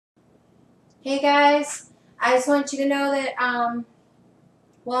Hey guys, I just want you to know that,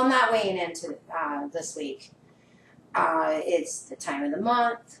 well, I'm not weighing into this week. It's the time of the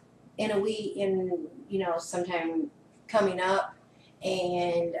month, in a week, sometime coming up,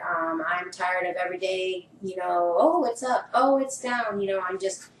 and I'm tired of every day, oh, it's up, oh, it's down,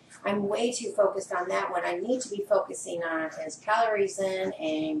 I'm way too focused on that. What I need to be focusing on is calories in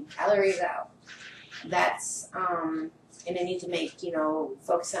and calories out. And I need to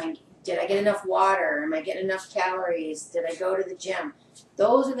focus on, did I get enough water? Am I getting enough calories? Did I go to the gym?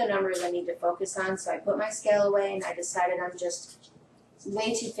 Those are the numbers I need to focus on. So I put my scale away and I decided I'm just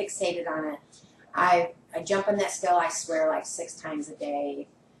way too fixated on it. I jump on that scale, I swear, like 6 times a day.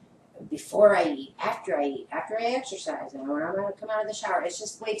 Before I eat, after I exercise, and when I'm going to come out of the shower. It's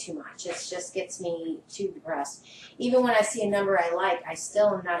just way too much. It just gets me too depressed. Even when I see a number I like, I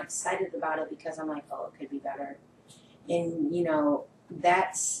still am not excited about it because I'm like, oh, it could be better. And,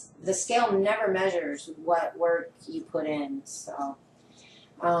 that's, the scale never measures what work you put in. So,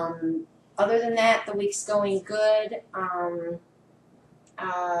 other than that, the week's going good.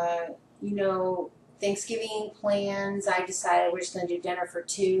 Thanksgiving plans, I decided we're just going to do dinner for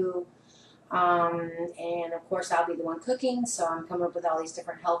 2. And of course I'll be the one cooking, so I'm coming up with all these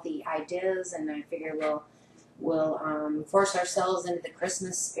different healthy ideas, and I figure we'll force ourselves into the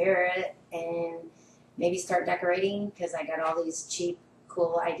Christmas spirit and maybe start decorating, because I got all these cheap,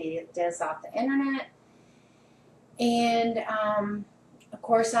 cool ideas off the internet. And of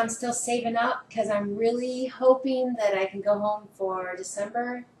course I'm still saving up because I'm really hoping that I can go home for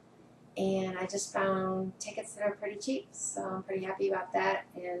December. And I just found tickets that are pretty cheap, so I'm pretty happy about that.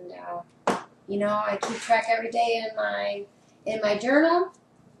 And I keep track every day in my journal.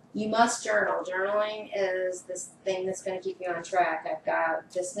 You must journal. Journaling is this thing that's going to keep you on track. I've got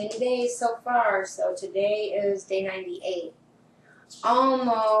this many days so far, so today is day 98.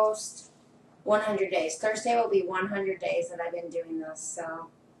 Almost 100 days. Thursday will be 100 days that I've been doing this, so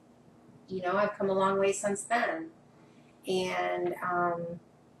I've come a long way since then. And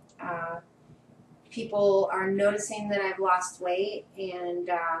people are noticing that I've lost weight, and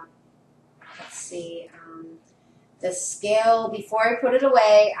let's see, the scale, before I put it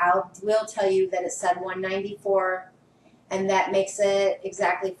away, will tell you that it said 194, and that makes it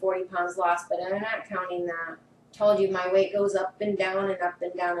exactly 40 pounds lost, but I'm not counting that. Told you my weight goes up and down and up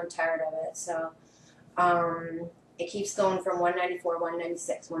and down. I'm tired of it. So it keeps going from 194,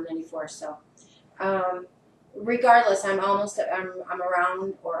 196, 194. So regardless, I'm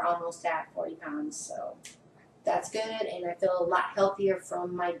around or almost at 40 pounds. So that's good, and I feel a lot healthier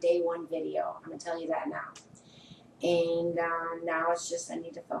from my day 1 video. I'm going to tell you that now. And now it's just I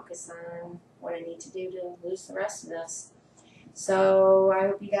need to focus on what I need to do to lose the rest of this. So I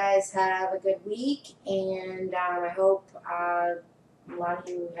hope you guys have a good week, and I hope a lot of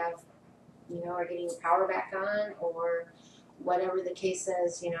you have, are getting your power back on, or whatever the case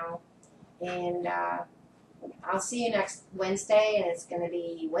is, And I'll see you next Wednesday, and it's going to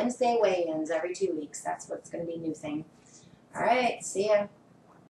be Wednesday weigh-ins every 2 weeks. That's what's going to be a new thing. All right, see ya.